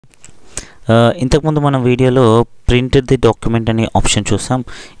ఇంతకుముందు మన వీడియోలో ప్రింటెడ్ ది డాక్యుమెంట్ అనే ఆప్షన్ చూసాం.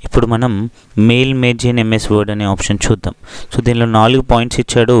 ఇప్పుడు మనం mail merge in MS word అనే ఆప్షన్ చూద్దాం. సో దీనిలో 4 పాయింట్స్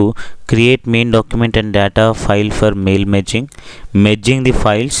ఇచ్చాడు. Create main document and data file for male merging the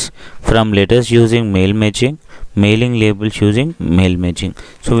files from letters using mail merging, mailing labels using mail merging.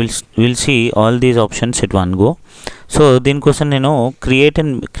 So we'll see all these options at one go. So దీనికోసం నేను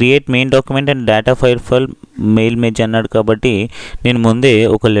create main document and data file for male merge అన్నాడు కాబట్టి నేను ముందే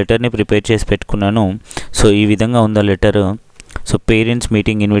ఒక లెటర్ని prepare చేసి పెట్టుకున్నాను. సో ఈ విధంగా ఉందా letter. So parents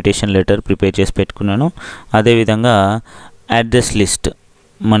meeting invitation letter prepare చేసి పెట్టుకున్నాను. అదేవిధంగా అడ్రస్ లిస్ట్,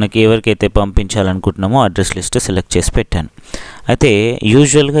 మనకి ఎవరికైతే పంపించాలనుకుంటున్నామో అడ్రస్ లిస్ట్ సెలెక్ట్ చేసి పెట్టాను. అయితే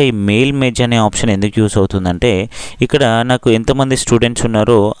యూజువల్గా ఈ మెయిల్ మెర్జ్ అనే ఆప్షన్ ఎందుకు యూస్ అవుతుందంటే, ఇక్కడ నాకు ఎంతమంది స్టూడెంట్స్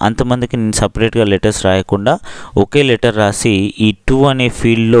ఉన్నారో అంతమందికి నేను సపరేట్గా లెటర్స్ రాయకుండా ఒకే లెటర్ రాసి ఈ టు అనే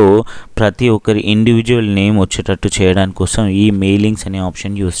ఫీల్డ్లో ప్రతి ఒక్కరి ఇండివిజువల్ నేమ్ వచ్చేటట్టు చేయడానికి కోసం ఈ మెయిలింగ్స్ అనే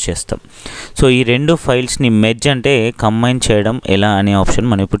ఆప్షన్ యూస్ చేస్తాం. సో ఈ రెండు ఫైల్స్ని మెర్జ్ అంటే కంబైన్ చేయడం ఎలా అనే ఆప్షన్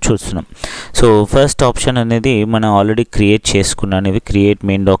మనం ఇప్పుడు చూస్తున్నాం. సో ఫస్ట్ ఆప్షన్ అనేది మనం ఆల్రెడీ క్రియేట్ చేసుకున్నాను. ఇవి create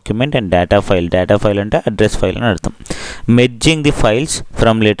main document and data file అంటే అడ్రస్ ఫైల్ అని అర్థం. Merging the files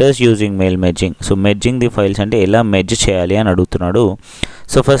from letters using mail merging. So merging the files అంటే ఎలా మెర్జ్ చేయాలి అని అడుగుతున్నాడు.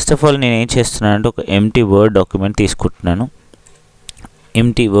 సో ఫస్ట్ ఆఫ్ ఆల్ నేను ఏం చేస్తున్నాను అంటే ఒక ఎంటీ వర్డ్ డాక్యుమెంట్ తీసుకుంటున్నాను.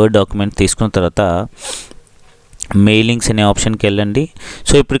 ఎంటీ వర్డ్ డాక్యుమెంట్ తీసుకున్న తర్వాత మెయిలింగ్స్ అనే ఆప్షన్కి వెళ్ళండి.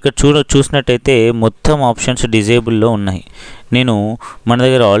 సో ఇప్పుడు ఇక్కడ చూసినట్టయితే మొత్తం ఆప్షన్స్ డిజేబుల్లో ఉన్నాయి. మన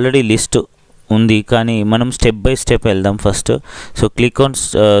దగ్గర ఆల్రెడీ లిస్ట్ ఉంది, కానీ మనం స్టెప్ బై స్టెప్ వెళ్దాం first. So click on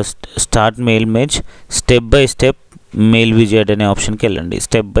start mail merge, step by step mail wizard అనే ఆప్షన్కి వెళ్ళండి.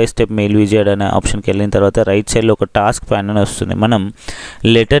 Step by step mail wizard అనే ఆప్షన్కి వెళ్ళిన తర్వాత రైట్ సైడ్లో ఒక టాస్క్ ప్యాన్ అని వస్తుంది. మనం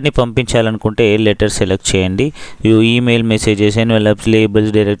లెటర్ని పంపించాలనుకుంటే లెటర్ సెలెక్ట్ చేయండి. Email messages, envelopes,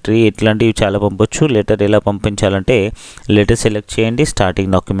 labels, directory ఇట్లాంటివి చాలా పంపొచ్చు. లెటర్ ఎలా పంపించాలంటే లెటర్ సెలెక్ట్ చేయండి,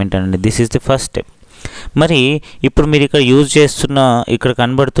 స్టార్టింగ్ డాక్యుమెంట్ అనండి. This is the first step. మరి ఇప్పుడు మీరు ఇక్కడ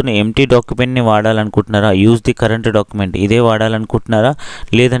కనబడుతున్న empty డాక్యుమెంట్ని వాడాలనుకుంటున్నారా? Use the current document ఇదే వాడాలనుకుంటున్నారా?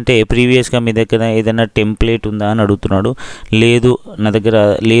 లేదంటే ప్రీవియస్గా మీ దగ్గర ఏదైనా టెంప్లెట్ ఉందా అని అడుగుతున్నాడు. నా దగ్గర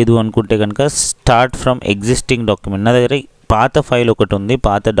లేదు అనుకుంటే కనుక స్టార్ట్ ఫ్రమ్ ఎగ్జిస్టింగ్ డాక్యుమెంట్. నా దగ్గర పాత ఫైల్ ఒకటి ఉంది,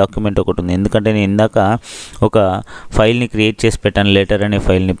 పాత డాక్యుమెంట్ ఒకటి ఉంది. ఎందుకంటే నేను ఇందాక ఒక ఫైల్ని క్రియేట్ చేసి పెట్టాను, లెటర్ అనే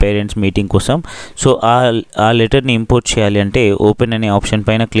ఫైల్ని పేరెంట్స్ మీటింగ్ కోసం. సో ఆ లెటర్ని ఇంపోర్ట్ చేయాలి అంటే ఓపెన్ అనే ఆప్షన్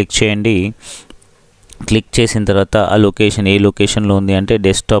పైన క్లిక్ చేయండి. క్లిక్ చేసిన తర్వాత ఆ లొకేషన్ ఏ లొకేషన్లో ఉంది అంటే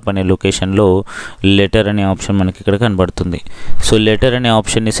డెస్క్టాప్ అనే లొకేషన్లో లెటర్ అనే ఆప్షన్ మనకి ఇక్కడ కనబడుతుంది. సో లెటర్ అనే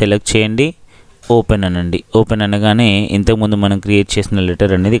ఆప్షన్ని సెలెక్ట్ చేయండి, ఓపెన్ అనండి. ఓపెన్ అనగానే ఇంతకుముందు మనం క్రియేట్ చేసిన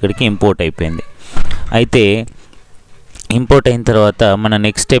లెటర్ అనేది ఇక్కడికి ఇంపోర్ట్ అయిపోయింది. అయితే ఇంపోర్ట్ అయిన తర్వాత మన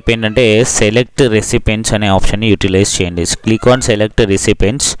నెక్స్ట్ స్టెప్ ఏంటంటే సెలెక్ట్ రెసిపెంట్స్ అనే ఆప్షన్ని యూటిలైజ్ చేయండి. క్లిక్ ఆన్ సెలెక్ట్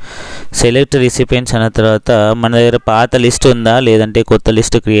రెసిపెంట్స్ అన్న తర్వాత మన దగ్గర పాత లిస్ట్ ఉందా లేదంటే కొత్త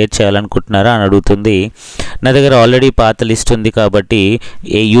లిస్ట్ క్రియేట్ చేయాలనుకుంటున్నారా అని అడుగుతుంది. నా దగ్గర ఆల్రెడీ పాత లిస్ట్ ఉంది కాబట్టి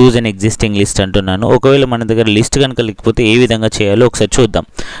యూజ్ అన్ ఎగ్జిస్టింగ్ లిస్ట్ అంటున్నాను. ఒకవేళ మన దగ్గర లిస్ట్ కనుక లేకపోతే ఏ విధంగా చేయాలో ఒకసారి చూద్దాం.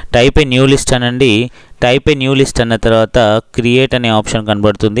 టైప్ ఏ న్యూ లిస్ట్ అనండి. టైప్ ఏ న్యూ లిస్ట్ అన్న తర్వాత క్రియేట్ అనే ఆప్షన్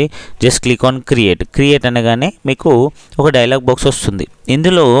కనబడుతుంది. జస్ట్ క్లిక్ ఆన్ క్రియేట్ అనగానే మీకు ఒక డైలాగ్ బాక్స్ వస్తుంది.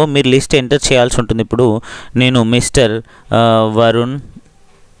 ఇందులో మీరు లిస్ట్ ఎంటర్ చేయాల్సి ఉంటుంది. ఇప్పుడు నేను మిస్టర్ వరుణ్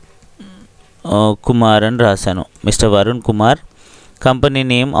కుమార్ అని రాశాను. Mister Varun Kumar. Company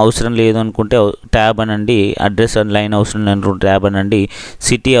name అవసరం లేదు అనుకుంటే ట్యాబ్ అనండి. అడ్రస్ లైన్ అవసరం అనుకుంటే ట్యాబ్ అనండి.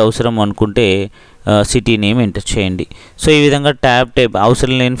 సిటీ అవసరం అనుకుంటే సిటీ నేమ్ ఎంటర్ చేయండి. సో ఈ విధంగా ట్యాబ్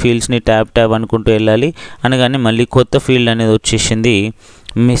అవసరం లేని ఫీల్డ్స్ని ట్యాబ్ అనుకుంటూ వెళ్ళాలి. అనగానే మళ్ళీ కొత్త ఫీల్డ్ అనేది వచ్చేసింది,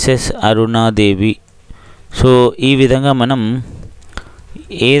 మిసెస్ అరుణాదేవి. సో ఈ విధంగా మనం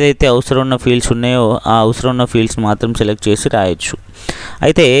ఏదైతే అవసరం ఉన్న ఫీల్డ్స్ ఉన్నాయో ఆ అవసరం ఉన్న ఫీల్డ్స్ మాత్రం సెలెక్ట్ చేసి రాయొచ్చు.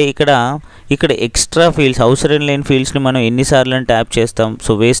 అయితే ఇక్కడ ఎక్స్ట్రా ఫీల్డ్స్, అవసరం లేని ఫీల్డ్స్ని మనం ఎన్నిసార్లు ట్యాప్ చేస్తాం.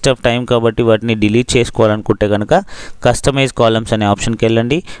 సో వేస్ట్ ఆఫ్ టైం కాబట్టి వాటిని డిలీట్ చేసుకోవాలనుకుంటే కనుక కస్టమైజ్ కాలమ్స్ అనే ఆప్షన్కి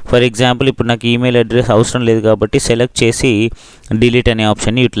వెళ్ళండి. ఫర్ ఎగ్జాంపుల్ ఇప్పుడు నాకు ఈమెయిల్ అడ్రస్ అవసరం లేదు కాబట్టి సెలెక్ట్ చేసి డిలీట్ అనే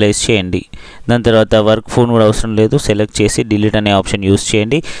ఆప్షన్ని యూటిలైజ్ చేయండి. దాని తర్వాత వర్క్ ఫోన్ కూడా అవసరం లేదు, సెలెక్ట్ చేసి డిలీట్ అనే ఆప్షన్ యూస్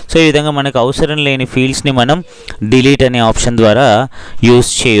చేయండి. సో ఈ విధంగా మనకు అవసరం లేని ఫీల్డ్స్ని మనం డిలీట్ అనే ఆప్షన్ ద్వారా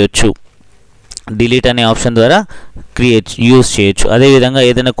యూస్ చేయొచ్చు. యూస్ చేయొచ్చు. అదేవిధంగా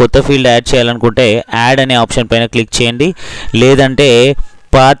ఏదైనా కొత్త ఫీల్డ్ యాడ్ చేయాలనుకుంటే యాడ్ అనే ఆప్షన్ పైన క్లిక్ చేయండి. లేదంటే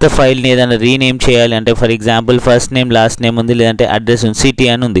పాత ఫైల్ని ఏదైనా రీనేమ్ చేయాలి అంటే for example first name last name ఉంది, లేదంటే అడ్రస్ ఉంది, సిటీ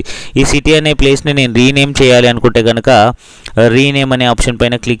అని ఉంది. ఈ సిటీ అనే ప్లేస్ని నేను రీనేమ్ చేయాలి అనుకుంటే కనుక రీనేమ్ అనే ఆప్షన్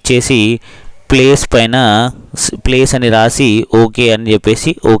పైన క్లిక్ చేసి ప్లేస్ అని రాసి ఓకే అని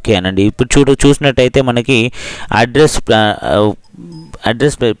చెప్పేసి ఓకే అనండి. ఇప్పుడు చూసినట్టయితే మనకి అడ్రస్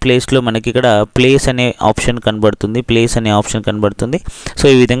ప్లేస్లో మనకి ఇక్కడ ప్లేస్ అనే ఆప్షన్ కనబడుతుంది. సో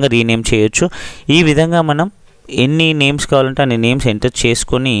ఈ విధంగా రీనేమ్ చేయొచ్చు. ఈ విధంగా మనం ఎన్ని నేమ్స్ కావాలంటే అన్ని నేమ్స్ ఎంటర్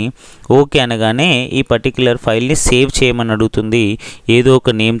చేసుకొని ఓకే అనగానే ఈ పర్టిక్యులర్ ఫైల్ని సేవ్ చేయమని అడుగుతుంది. ఏదో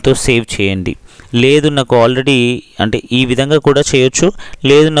ఒక నేమ్తో సేవ్ చేయండి. లేదు నాకు ఆల్రెడీ అంటే ఈ విధంగా కూడా చేయొచ్చు.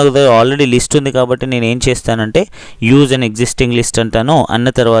 లేదు నాకు ఆల్రెడీ లిస్ట్ ఉంది కాబట్టి నేను ఏం చేస్తానంటే యూజ్ అన్ ఎగ్జిస్టింగ్ లిస్ట్ అంటాను. అన్న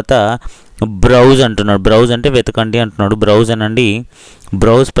తర్వాత బ్రౌజ్ అంటున్నాడు. బ్రౌజ్ అంటే వెతకండి అంటున్నాడు. బ్రౌజ్ అనండి.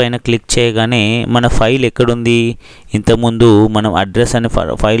 బ్రౌజ్ పైన క్లిక్ చేయగానే మన ఫైల్ ఎక్కడుంది, ఇంతకుముందు మనం అడ్రస్ అనే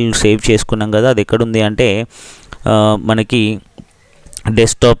ఫైల్ సేవ్ చేసుకున్నాం కదా, అది ఎక్కడుంది అంటే మనకి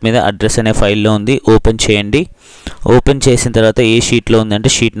డెస్క్టాప్ మీద అడ్రస్ అనే ఫైల్లో ఉంది. ఓపెన్ చేయండి. ఓపెన్ చేసిన తర్వాత ఏ షీట్లో ఉంది అంటే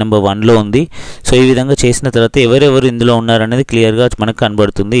షీట్ నెంబర్ 1లో ఉంది. సో ఈ విధంగా చేసిన తర్వాత ఎవరెవరు ఇందులో ఉన్నారనేది క్లియర్గా మనకు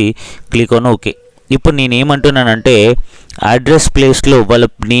కనబడుతుంది. Click on okay. ఇప్పుడు నేనేమంటున్నానంటే అడ్రస్ ప్లేస్లో వాళ్ళ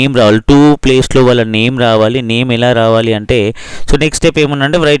నేమ్ రావాలి, 2 ప్లేస్లో వాళ్ళ నేమ్ రావాలి. నేమ్ ఎలా రావాలి అంటే సో నెక్స్ట్ స్టెప్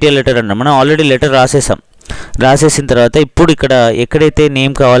ఏమన్నా రైట్ ఏ లెటర్ అన్నాం. మనం ఆల్రెడీ లెటర్ రాసేసిన తర్వాత ఇప్పుడు ఇక్కడ ఎక్కడైతే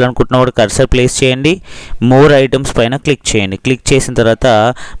నేమ్ కావాలనుకుంటున్నామో కర్సర్ ప్లేస్ చేయండి. మోర్ ఐటమ్స్ పైన క్లిక్ చేయండి. క్లిక్ చేసిన తర్వాత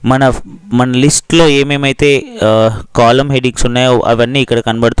మన లిస్ట్లో ఏమేమైతే కాలమ్ హెడింగ్స్ ఉన్నాయో అవన్నీ ఇక్కడ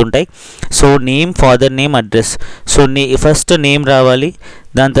కనబడుతుంటాయి. So name, father name, address. So first name రావాలి,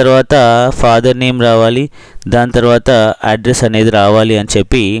 దాని తర్వాత ఫాదర్ నేమ్ రావాలి, దాని తర్వాత అడ్రస్ అనేది రావాలి అని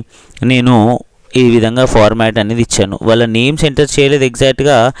చెప్పి నేను ఈ విధంగా ఫార్మాట్ అనేది ఇచ్చాను. వాళ్ళ నేమ్స్ ఎంటర్ చేయలేదు.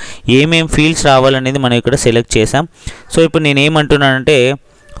 ఎగ్జాక్ట్గా ఏమేం ఫీల్డ్స్ రావాలనేది మనం ఇక్కడ సెలెక్ట్ చేసాం. సో ఇప్పుడు నేను ఏమంటున్నానంటే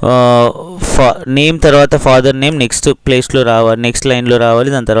నేమ్ తర్వాత ఫాదర్ నేమ్ నెక్స్ట్ ప్లేస్లో రావాలి, నెక్స్ట్ లైన్లో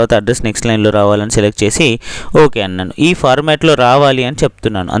రావాలి, దాని తర్వాత అడ్రస్ నెక్స్ట్ లైన్లో రావాలని సెలెక్ట్ చేసి ఓకే అన్నాను. ఈ ఫార్మాట్లో రావాలి అని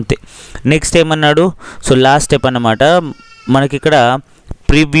చెప్తున్నాను అంతే. నెక్స్ట్ ఏమన్నాడు, సో లాస్ట్ స్టెప్ అన్నమాట. మనకి ఇక్కడ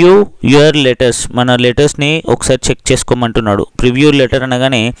ప్రివ్యూ యువర్ లెటర్స్, మన లెటర్స్ని ఒకసారి చెక్ చేసుకోమంటున్నాడు. ప్రివ్యూ లెటర్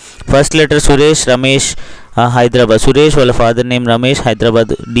అనగానే ఫస్ట్ లెటర్ సురేష్, రమేష్, హైదరాబాద్. సురేష్ వాళ్ళ father name Ramesh,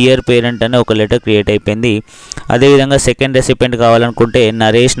 Hyderabad. Dear parent అనే ఒక లెటర్ క్రియేట్ అయిపోయింది. అదేవిధంగా సెకండ్ రెసిపెంట్ కావాలనుకుంటే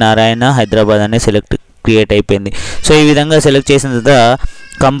నరేష్, నారాయణ, హైదరాబాద్ అనే క్రియేట్ అయిపోయింది. సో ఈ విధంగా సెలెక్ట్ చేసిన తర్వాత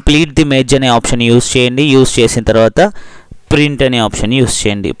కంప్లీట్ ది మెర్జ్ అనే ఆప్షన్ యూస్ చేయండి. యూస్ చేసిన తర్వాత ప్రింట్ అనే ఆప్షన్ యూస్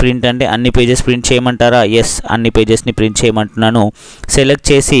చేయండి. ప్రింట్ అంటే అన్ని పేజెస్ ప్రింట్ చేయమంటారా? ఎస్, అన్ని పేజెస్ని ప్రింట్ చేయమంటున్నాను. సెలెక్ట్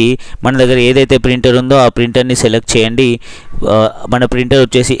చేసి మన దగ్గర ఏదైతే ప్రింటర్ ఉందో ఆ ప్రింటర్ని సెలెక్ట్ చేయండి. మన ప్రింటర్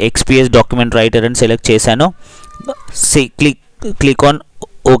వచ్చేసి ఎక్స్పీఎస్ డాక్యుమెంట్ రైటర్ అని సెలెక్ట్ చేశాను. క్లిక్ ఆన్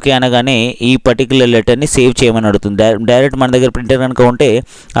ఓకే అనగానే ఈ పర్టికులర్ లెటర్ని సేవ్ చేయమని అడుగుతుంది. డైరెక్ట్ మన దగ్గర ప్రింటర్ కనుక ఉంటే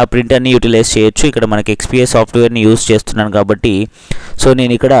ఆ ప్రింటర్ని యూటిలైజ్ చేయొచ్చు. ఇక్కడ మనకి ఎక్స్పీఎస్ సాఫ్ట్వేర్ని యూస్ చేస్తున్నాను కాబట్టి సో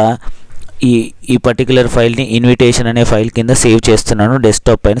నేను ఇక్కడ ఈ పర్టికులర్ ఫైల్ని ఇన్విటేషన్ అనే ఫైల్ కింద సేవ్ చేస్తున్నాను.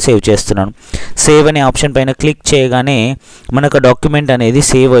 డెస్క్టాప్ పైన సేవ్ చేస్తున్నాను. సేవ్ అనే ఆప్షన్ పైన క్లిక్ చేయగానే మనకు డాక్యుమెంట్ అనేది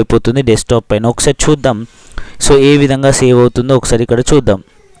సేవ్ అయిపోతుంది డెస్క్టాప్ పైన. ఒకసారి చూద్దాం సో ఏ విధంగా సేవ్ అవుతుందో ఒకసారి ఇక్కడ చూద్దాం.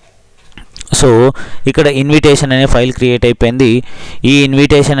 సో ఇక్కడ ఇన్విటేషన్ అనే ఫైల్ క్రియేట్ అయిపోయింది. ఈ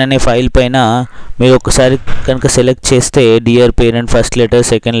ఇన్విటేషన్ అనే ఫైల్ పైన మీరు ఒకసారి కనుక సెలెక్ట్ చేస్తే dear parent first letter,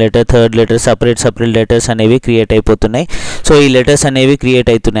 second letter, third letter, separate letters అనేవి క్రియేట్ అయిపోతున్నాయి. సో ఈ లెటర్స్ అనేవి క్రియేట్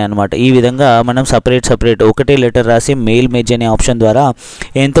అవుతున్నాయి అన్నమాట. ఈ విధంగా మనం సపరేట్ ఒకటే లెటర్ రాసి మెయిల్ మెర్జ్ అనే ఆప్షన్ ద్వారా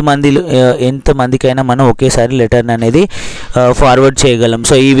ఎంతమందికైనా మనం ఒకేసారి లెటర్ అనేది ఫార్వర్డ్ చేయగలం.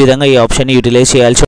 సో ఈ విధంగా ఈ ఆప్షన్ యూటిలైజ్ చేయాల్సి